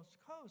to both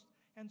coasts.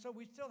 And so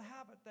we still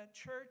have it that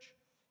church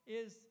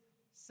is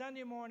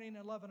Sunday morning,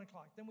 11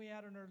 o'clock. Then we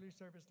add an early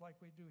service like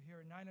we do here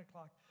at 9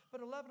 o'clock.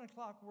 But 11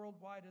 o'clock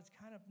worldwide is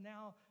kind of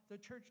now the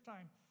church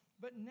time.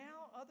 But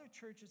now other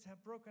churches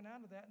have broken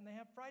out of that, and they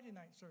have Friday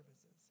night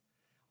services.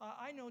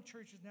 I know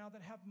churches now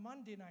that have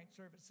Monday night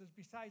services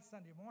besides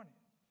Sunday morning.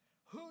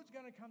 Who's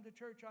going to come to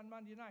church on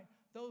Monday night?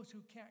 Those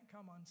who can't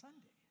come on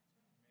Sunday.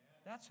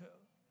 That's who.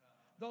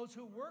 Those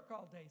who work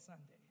all day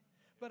Sunday.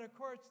 But of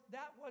course,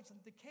 that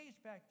wasn't the case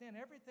back then.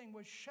 Everything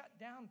was shut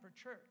down for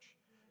church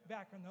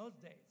back in those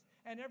days.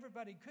 And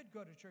everybody could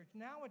go to church.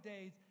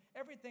 Nowadays,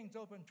 everything's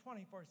open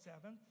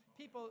 24/7.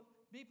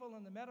 People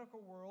in the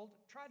medical world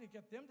try to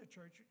get them to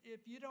church.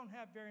 If you don't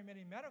have very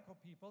many medical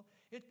people,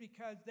 it's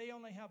because they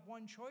only have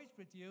one choice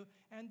with you,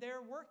 and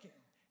they're working,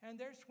 and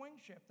they're swing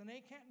shift, and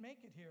they can't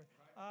make it here.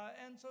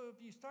 And so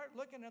if you start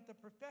looking at the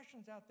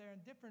professions out there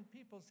and different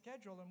people's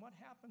schedule and what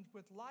happens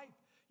with life,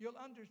 you'll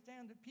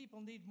understand that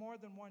people need more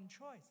than one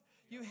choice.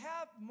 You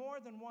have more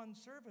than one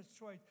service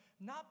choice,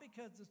 not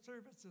because the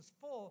service is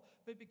full,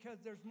 but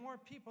because there's more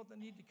people that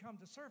need to come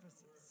to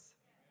services.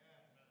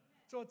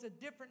 So it's a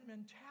different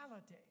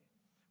mentality.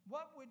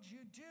 What would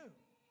you do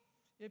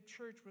if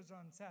church was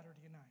on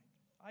Saturday night?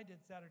 I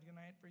did Saturday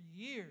night for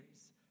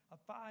years, a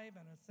 5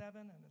 and a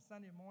 7 and a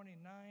Sunday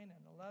morning 9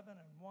 and 11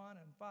 and 1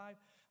 and 5.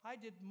 I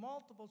did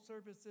multiple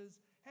services,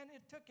 and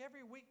it took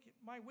every week.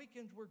 My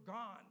weekends were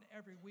gone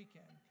every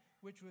weekend,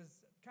 which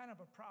was kind of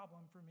a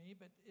problem for me,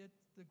 but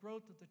it's the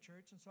growth of the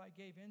church, and so I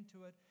gave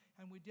into it,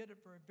 and we did it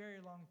for a very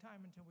long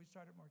time until we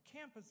started more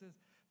campuses.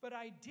 But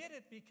I did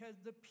it because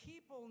the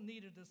people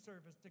needed a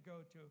service to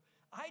go to.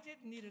 I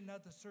didn't need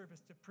another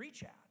service to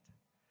preach at,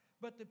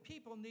 but the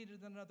people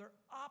needed another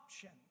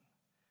option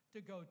to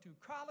go to.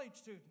 College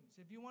students,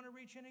 if you want to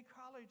reach any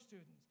college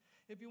students,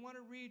 if you want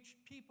to reach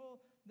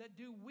people that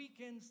do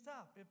weekend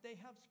stuff, if they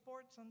have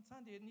sports on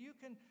Sunday, and you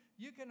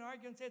can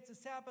argue and say it's a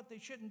Sabbath, they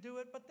shouldn't do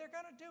it, but they're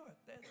going to do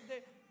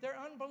it. They're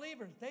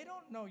unbelievers. They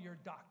don't know your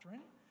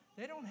doctrine.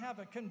 They don't have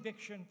a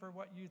conviction for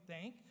what you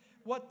think.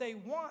 What they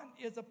want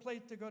is a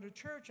place to go to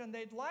church, and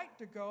they'd like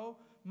to go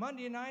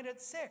Monday night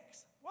at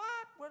 6. What?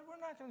 We're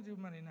not going to do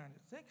Monday night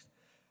at 6.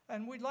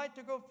 And we'd like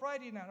to go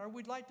Friday night, or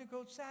we'd like to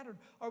go Saturday,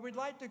 or we'd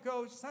like to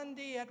go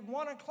Sunday at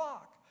 1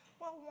 o'clock.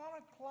 Well,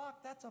 1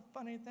 o'clock, that's a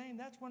funny thing.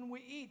 That's when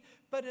we eat.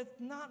 But it's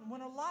not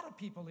when a lot of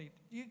people eat.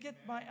 You get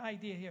my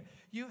idea here.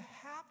 You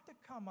have to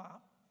come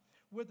up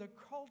with a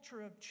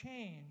culture of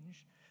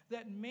change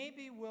that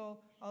maybe will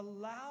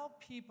allow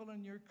people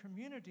in your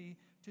community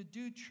to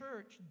do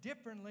church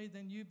differently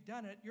than you've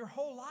done it your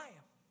whole life.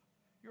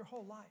 Your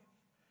whole life.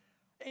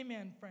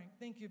 Amen, Frank.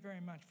 Thank you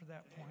very much for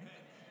that point.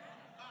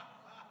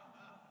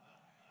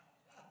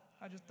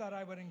 I just thought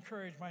I would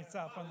encourage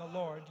myself on the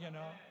Lord, you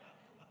know,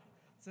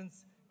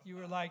 since you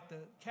were like the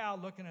cow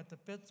looking at the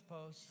fence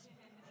posts.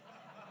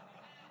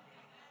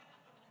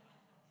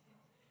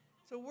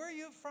 So where are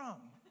you from?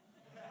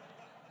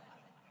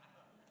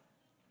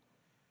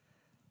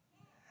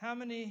 How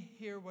many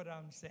hear what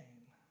I'm saying?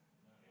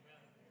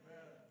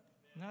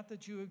 Not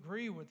that you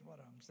agree with what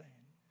I'm saying.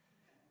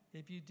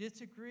 If you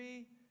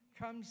disagree,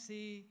 come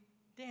see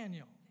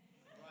Daniel.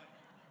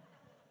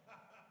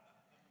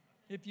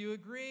 If you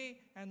agree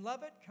and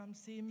love it, come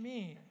see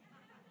me.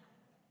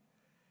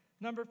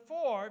 Number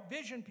 4,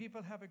 vision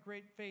people have a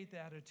great faith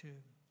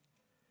attitude.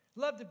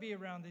 Love to be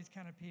around these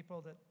kind of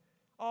people that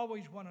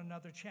always want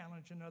another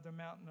challenge, another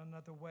mountain,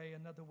 another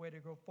way to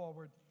go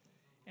forward.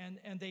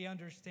 And they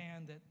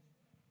understand that,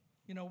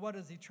 you know, what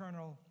is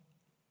eternal,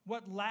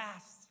 what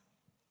lasts.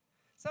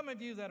 Some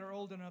of you that are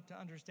old enough to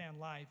understand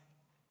life,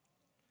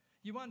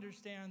 you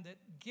understand that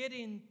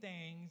getting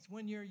things,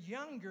 when you're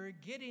younger,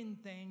 getting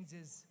things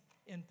is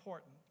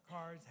important.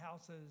 Cars,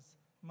 houses,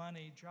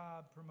 money,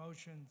 job,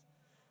 promotions,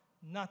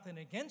 nothing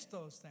against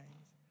those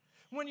things.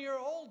 When you're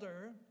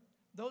older,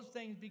 those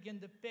things begin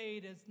to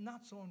fade as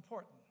not so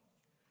important.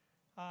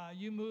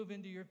 You move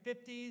into your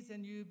 50s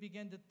and you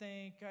begin to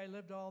think, I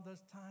lived all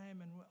this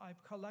time and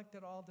I've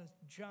collected all this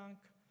junk.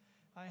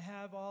 I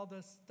have all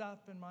this stuff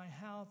in my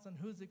house, and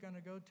who's it going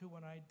to go to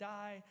when I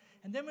die?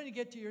 And then when you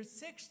get to your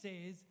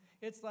 60s,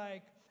 it's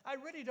like, I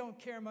really don't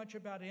care much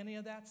about any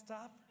of that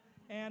stuff.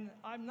 And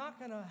I'm not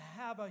going to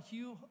have a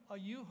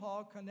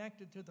U-Haul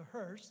connected to the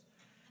hearse.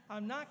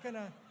 I'm not going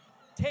to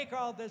take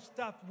all this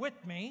stuff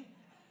with me.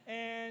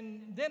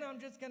 And then I'm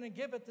just going to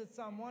give it to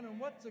someone. And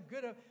what's the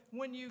good of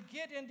when you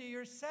get into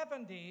your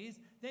 70s,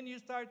 then you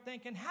start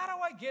thinking, how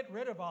do I get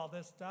rid of all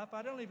this stuff?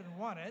 I don't even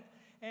want it.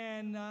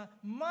 And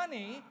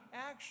money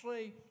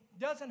actually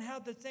doesn't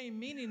have the same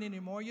meaning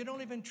anymore. You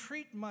don't even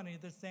treat money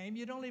the same.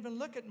 You don't even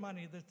look at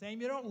money the same.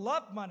 You don't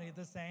love money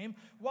the same.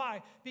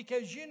 Why?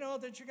 Because you know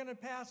that you're going to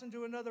pass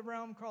into another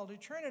realm called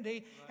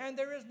eternity, and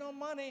there is no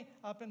money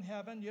up in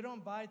heaven. You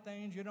don't buy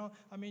things. You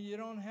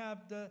don't have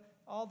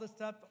all the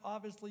stuff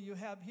obviously you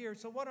have here.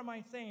 So what am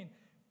I saying?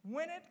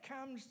 When it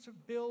comes to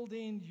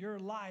building your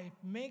life,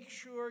 make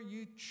sure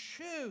you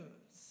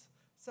choose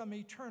some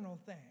eternal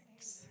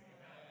things.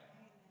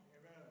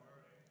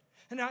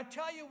 And I'll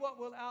tell you what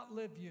will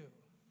outlive you,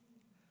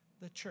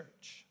 the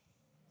church.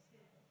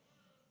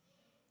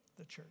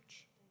 the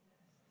church.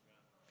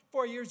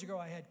 4 years ago,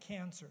 I had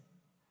cancer.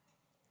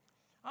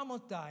 I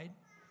almost died,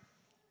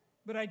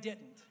 but I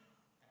didn't.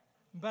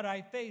 But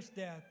I faced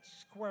death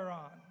square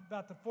on.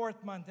 About the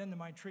 4th month into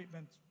my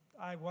treatment,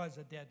 I was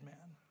a dead man.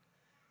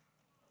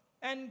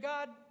 And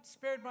God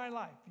spared my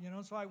life,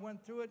 so I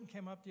went through it and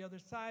came up the other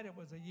side. It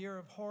was a year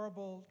of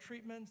horrible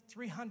treatments,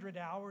 300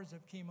 hours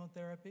of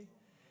chemotherapy,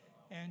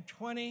 and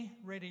 20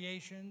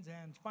 radiations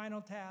and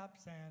spinal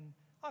taps and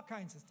all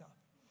kinds of stuff.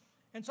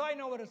 And so I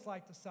know what it's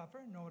like to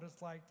suffer, know what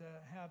it's like to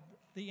have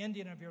the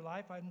ending of your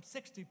life. I'm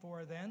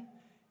 64 then,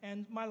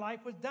 and my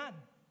life was done.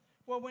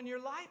 Well, when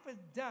your life is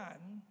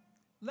done,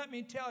 let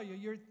me tell you,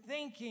 your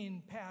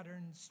thinking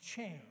patterns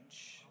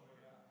change.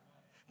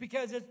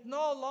 Because it's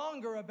no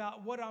longer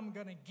about what I'm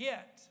going to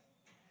get.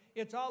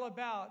 It's all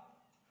about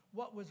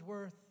what was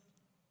worth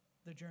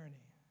the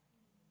journey.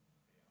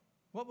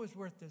 What was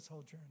worth this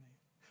whole journey?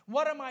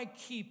 What am I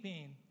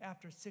keeping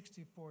after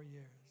 64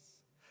 years?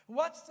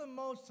 What's the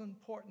most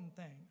important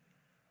thing?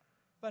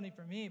 Funny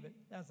for me, but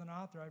as an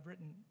author, I've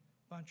written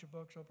a bunch of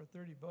books, over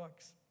 30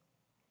 books.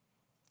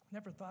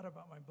 Never thought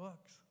about my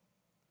books.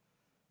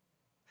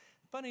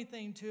 Funny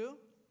thing, too,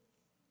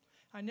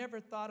 I never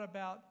thought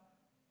about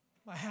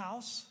my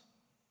house,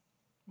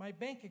 my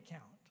bank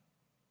account,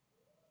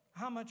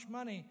 how much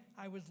money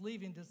I was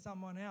leaving to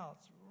someone else.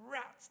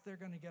 Rats, they're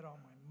going to get all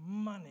my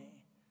money.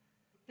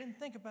 Didn't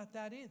think about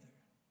that either.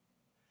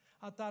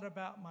 I thought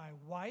about my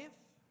wife,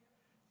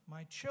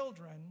 my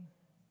children,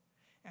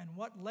 and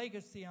what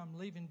legacy I'm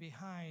leaving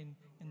behind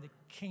in the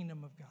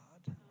kingdom of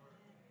God.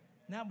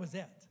 And that was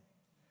it.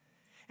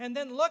 And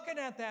then looking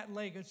at that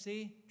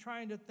legacy,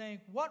 trying to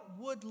think, what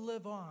would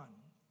live on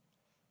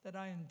that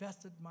I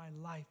invested my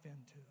life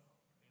into?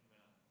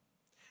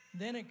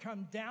 Then it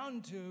comes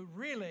down to,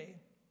 really,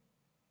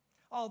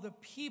 all the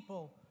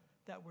people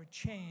that were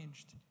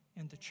changed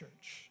in the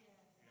church.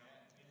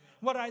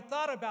 What I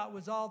thought about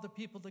was all the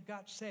people that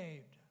got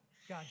saved,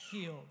 got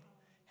healed,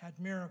 had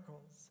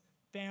miracles,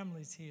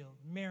 families healed,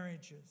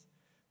 marriages,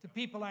 the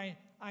people I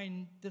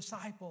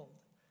discipled,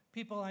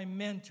 people I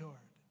mentored,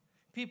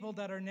 people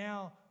that are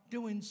now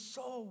doing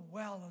so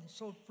well and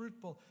so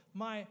fruitful.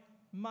 My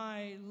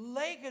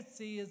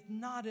legacy is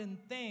not in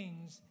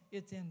things,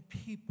 it's in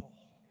people.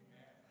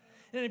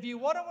 And if you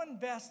want to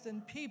invest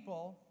in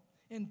people,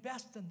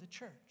 invest in the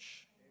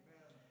church.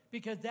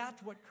 Because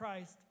that's what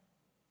Christ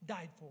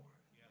died for.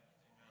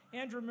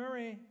 Andrew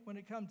Murray, when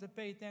it comes to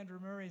faith, Andrew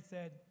Murray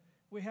said,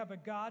 we have a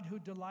God who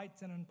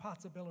delights in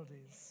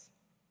impossibilities.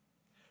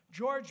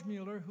 George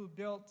Mueller, who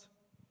built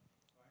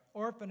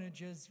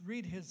orphanages,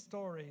 read his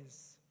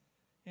stories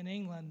in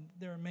England.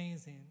 They're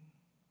amazing.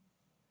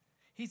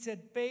 He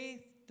said,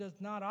 faith does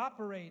not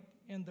operate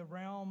in the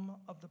realm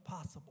of the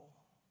possible.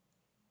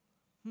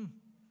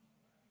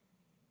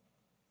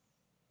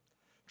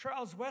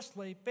 Charles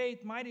Wesley,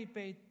 faith, mighty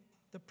faith,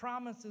 the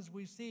promises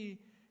we see,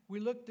 we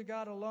look to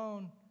God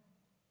alone.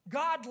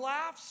 God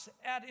laughs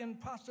at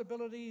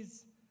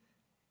impossibilities,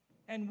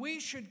 and we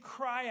should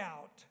cry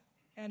out,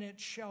 and it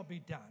shall be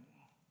done.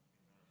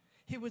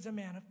 He was a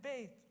man of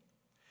faith.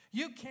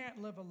 You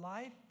can't live a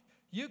life,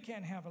 you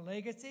can't have a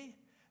legacy,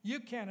 you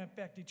can't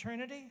affect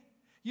eternity,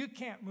 you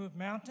can't move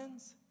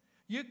mountains,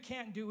 you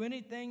can't do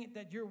anything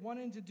that you're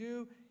wanting to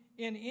do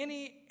in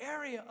any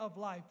area of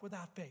life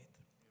without faith.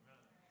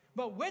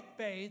 But with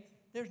faith,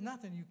 there's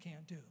nothing you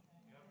can't do.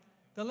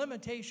 The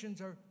limitations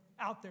are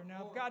out there.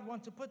 Now, if God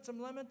wants to put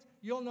some limits,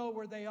 you'll know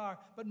where they are.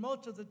 But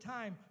most of the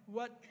time,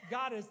 what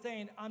God is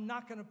saying, I'm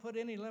not going to put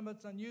any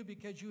limits on you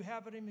because you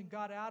haven't even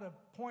got out of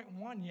point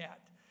 1 yet.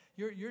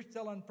 You're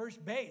still on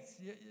first base.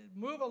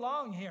 Move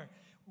along here.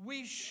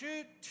 We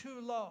shoot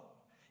too low.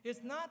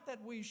 It's not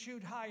that we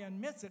shoot high and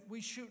miss it.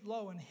 We shoot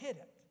low and hit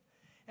it.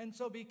 And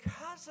so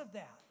because of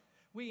that,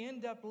 we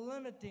end up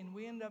limiting.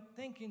 We end up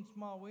thinking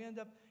small.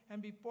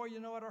 And before you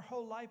know it, our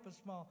whole life is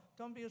small.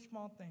 Don't be a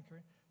small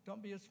thinker.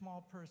 Don't be a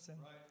small person.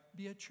 Right.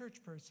 Be a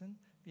church person.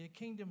 Be a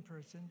kingdom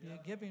person. Be a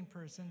giving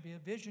person. Be a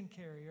vision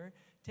carrier.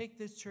 Take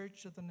this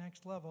church to the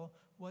next level.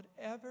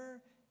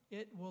 Whatever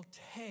it will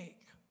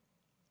take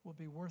will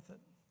be worth it.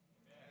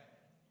 Amen.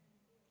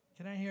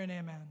 Can I hear an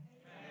amen? Amen?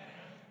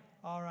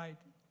 All right.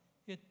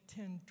 It's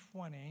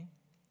 10:20,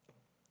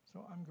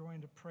 so I'm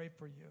going to pray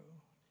for you.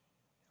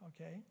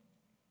 Okay?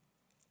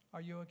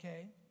 Are you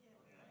okay?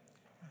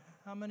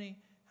 How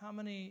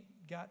many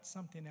got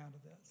something out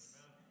of this?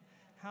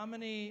 How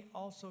many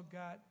also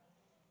got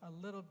a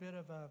little bit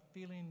of a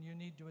feeling you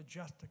need to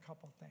adjust a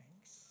couple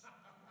things?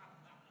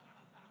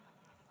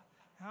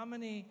 How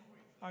many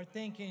are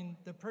thinking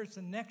the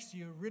person next to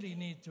you really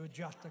needs to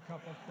adjust a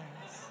couple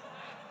things?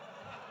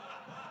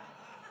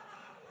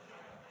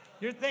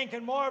 You're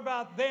thinking more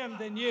about them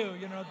than you.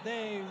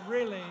 They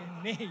really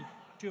need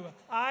to.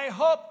 I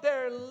hope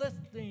they're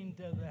listening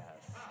to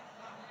this.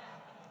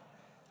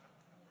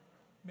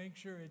 Make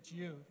sure it's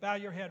you. Bow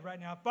your head right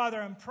now.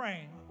 Father, I'm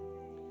praying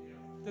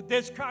that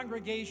this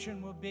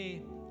congregation will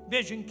be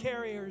vision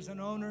carriers and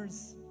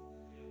owners,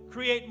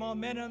 create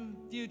momentum,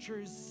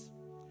 futures.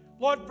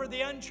 Lord, for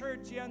the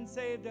unchurched, the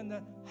unsaved, and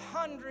the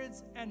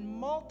hundreds and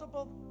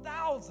multiple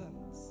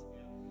thousands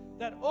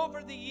that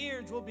over the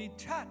years will be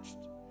touched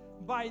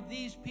by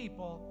these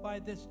people, by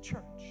this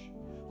church.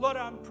 Lord,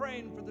 I'm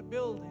praying for the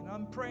building.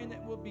 I'm praying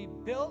that it will be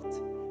built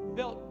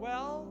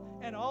well,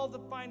 and all the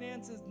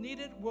finances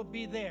needed will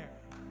be there.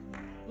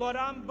 Lord,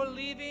 I'm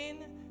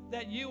believing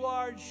that you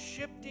are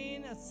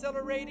shifting,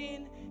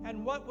 accelerating,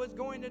 and what was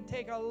going to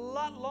take a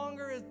lot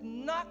longer is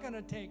not going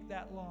to take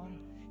that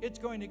long. It's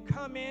going to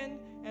come in,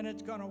 and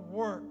it's going to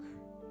work.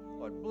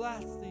 Lord,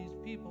 bless these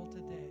people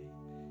today.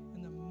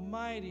 In the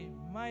mighty,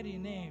 mighty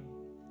name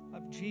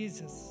of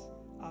Jesus,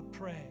 I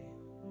pray.